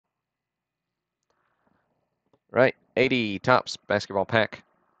Right, 80 Topps basketball pack.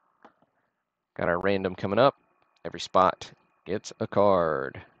 Got our random coming up. Every spot gets a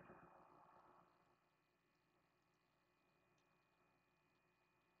card.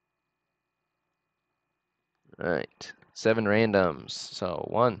 All right, 7 randoms. So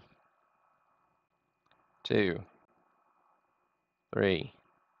 1, 2, 3,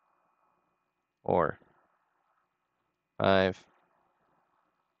 4, 5,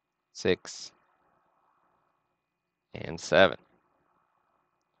 6, and 7.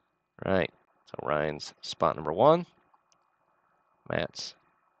 All right, so Ryan's spot number 1. Matt's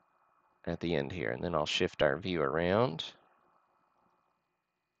at the end here, and then I'll shift our view around.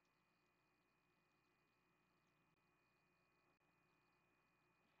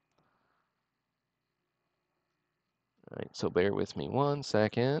 All right, so bear with me 1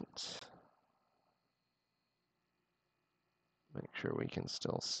 second. Make sure we can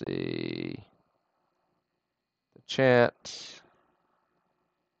still see the chat.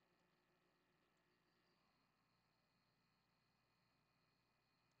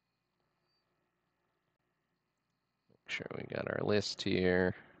 Make sure we got our list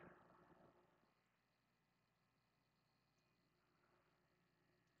here.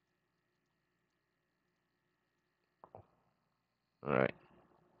 All right.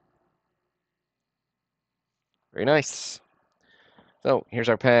 Very nice. So here's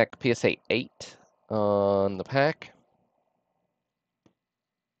our pack. PSA 8 on the pack.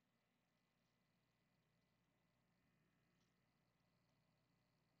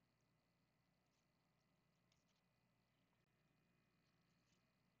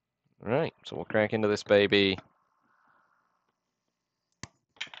 All right, so we'll crack into this baby.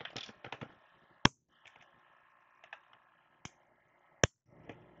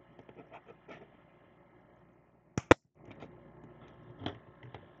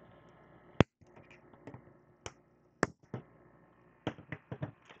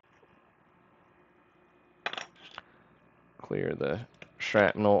 Clear the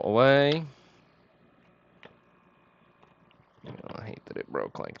shrapnel away. Oh, I hate that it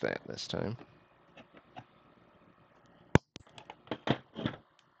broke like that this time.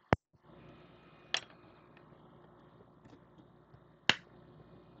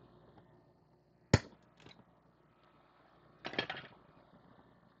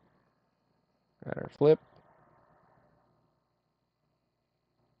 Got our flip.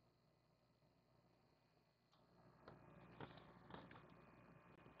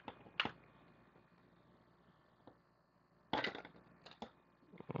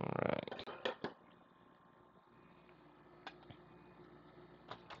 All right.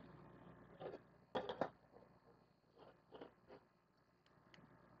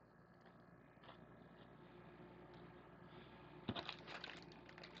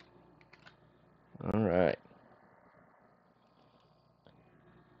 All right.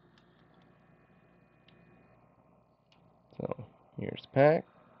 So here's the pack.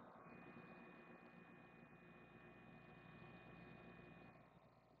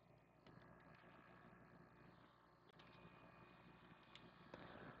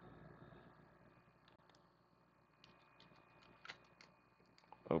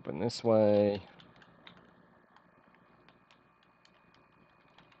 Open this way.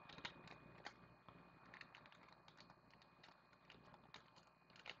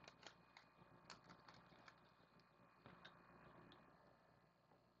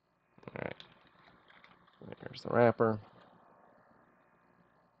 All right. There's the wrapper.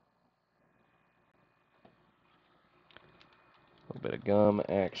 A little bit of gum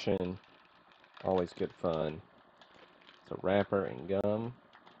action. Always good fun. So wrapper and gum.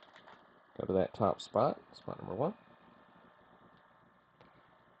 Go to that top spot, spot number 1.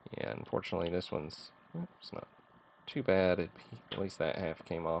 Yeah, unfortunately this one's, it's not too bad. At least that half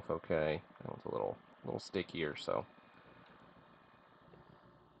came off okay. That one's a little stickier, so.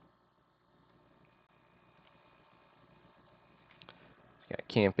 Got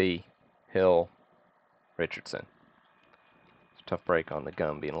Campy, Hill, Richardson. Tough break on the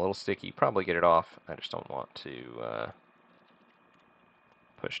gum being a little sticky. Probably get it off. I just don't want to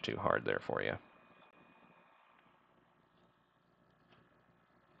push too hard there for you.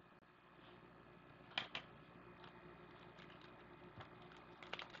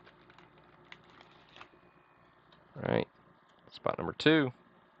 All right, spot number 2.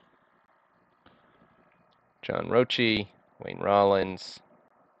 John Roche, Wayne Rollins,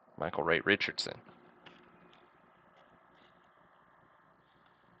 Michael Ray Richardson.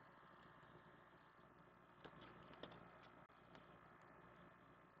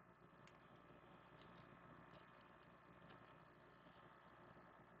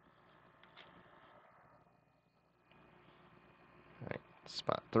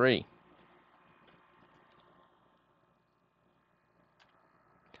 Spot 3.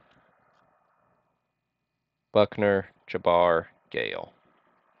 Buckner, Jabbar, Gale.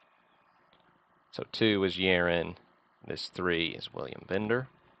 So 2 is Yaron. This 3 is William Bender.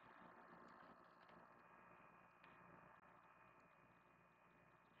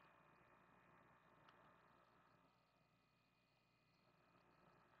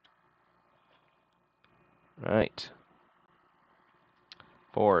 Right.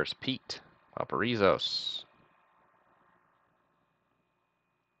 4 is Pete Paparizos.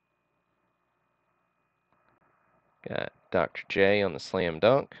 Got Dr. J on the slam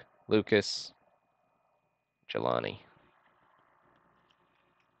dunk. Lucas, Jelani.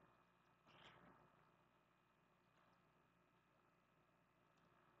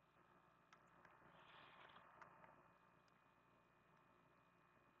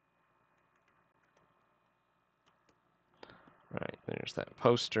 Right, there's that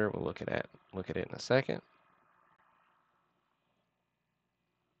poster. We'll look at it in a second.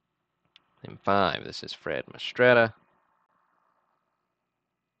 In 5, this is Fred Mastretta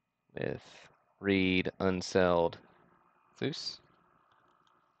with Reed, Unseld, Zeus.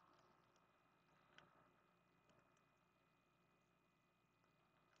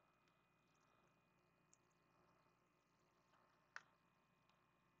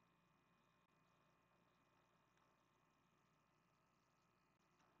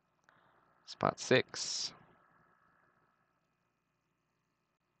 Spot 6.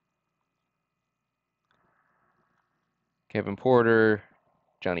 Kevin Porter,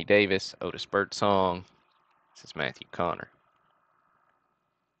 Johnny Davis, Otis Birdsong. This is Matthew Connor.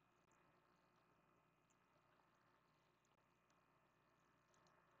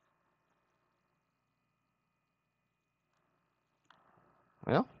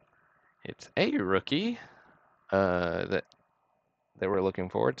 Well, it's a rookie that we're looking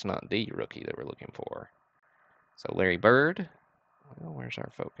for. It's not the rookie that we're looking for. So Larry Bird. Well, where's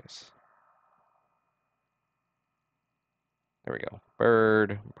our focus? There we go.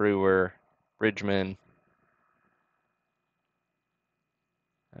 Bird, Brewer, Bridgman.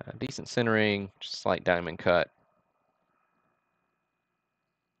 Decent centering, just slight diamond cut.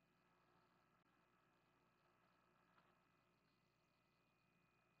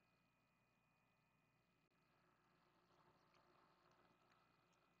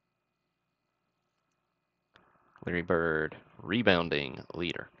 Larry Bird, rebounding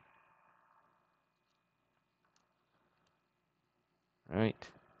leader. All right,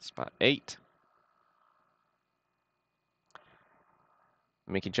 spot 8.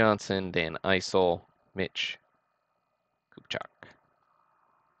 Mickey Johnson, Dan Eisel, Mitch Kupchak. I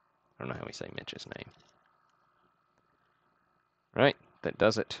don't know how we say Mitch's name. All right, that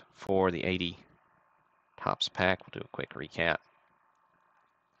does it for the 80 Topps pack. We'll do a quick recap.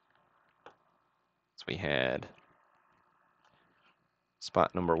 So we had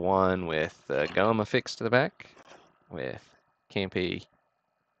spot number 1 with gum affixed to the back with Campy,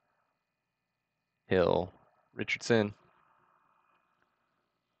 Hill, Richardson.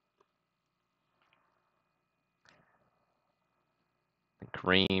 And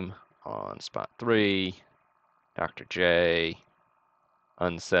Kareem on spot 3, Dr. J,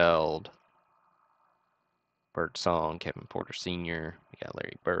 Unseld, Birdsong, Kevin Porter Sr., we got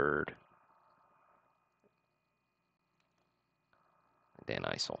Larry Bird, and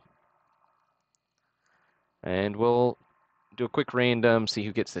Dan Eisel. And we'll do a quick random, see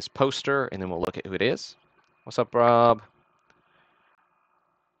who gets this poster, and then we'll look at who it is. What's up, Rob?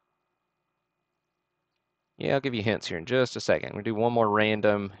 Yeah, I'll give you hints here in just a second. We'll do one more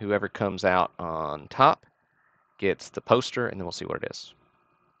random. Whoever comes out on top gets the poster, and then we'll see what it is.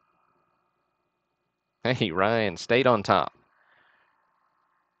 Hey, Ryan stayed on top.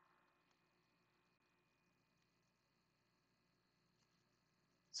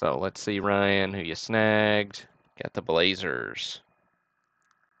 So let's see, Ryan, who you snagged. Got the Blazers.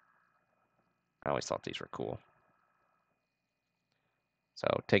 I always thought these were cool. So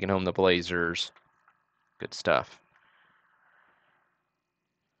taking home the Blazers. Good stuff.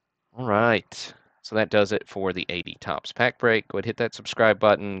 All right. So that does it for the 80 Topps pack break. Go ahead, hit that subscribe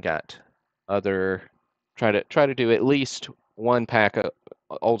button. Got other try to do at least one pack of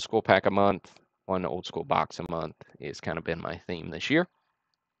old school pack a month, one old school box a month is kind of been my theme this year.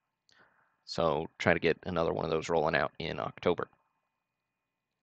 So try to get another one of those rolling out in October.